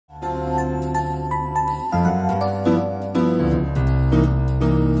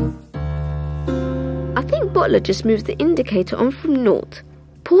bottler just moves the indicator on from naught,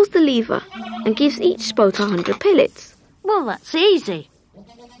 pulls the lever, and gives each boat 100 pellets. Well, that's easy.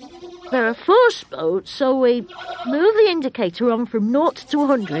 There are 4 spots, so we move the indicator on from 0 to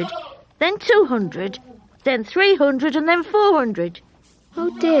 100, then 200, then 300, and then 400.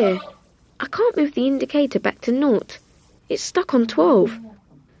 Oh dear, I can't move the indicator back to naught. It's stuck on 12.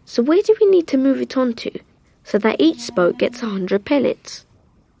 So where do we need to move it on to, so that each boat gets 100 pellets?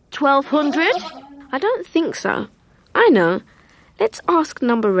 1200? I don't think so. I know. Let's ask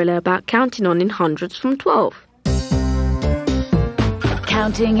Numberilla about counting on in hundreds from 12.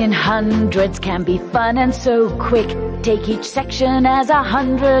 Counting in hundreds can be fun and so quick. Take each section as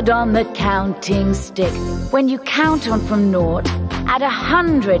 100 on the counting stick. When you count on from 0, add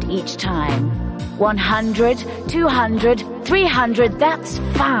 100 each time. 100, 200, 300, that's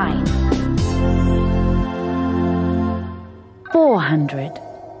fine. 400,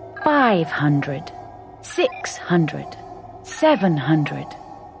 500, 600, 700,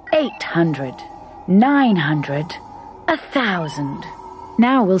 800, 900, 1,000.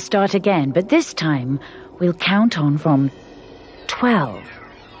 Now we'll start again, but this time we'll count on from 12.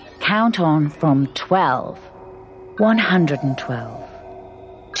 Count on from 12. 112.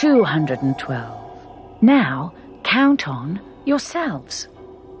 212. Now count on yourselves.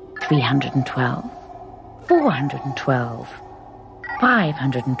 312. 412.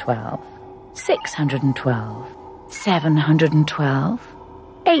 512. 612. 712.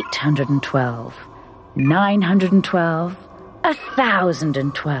 812. 912.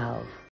 1,012.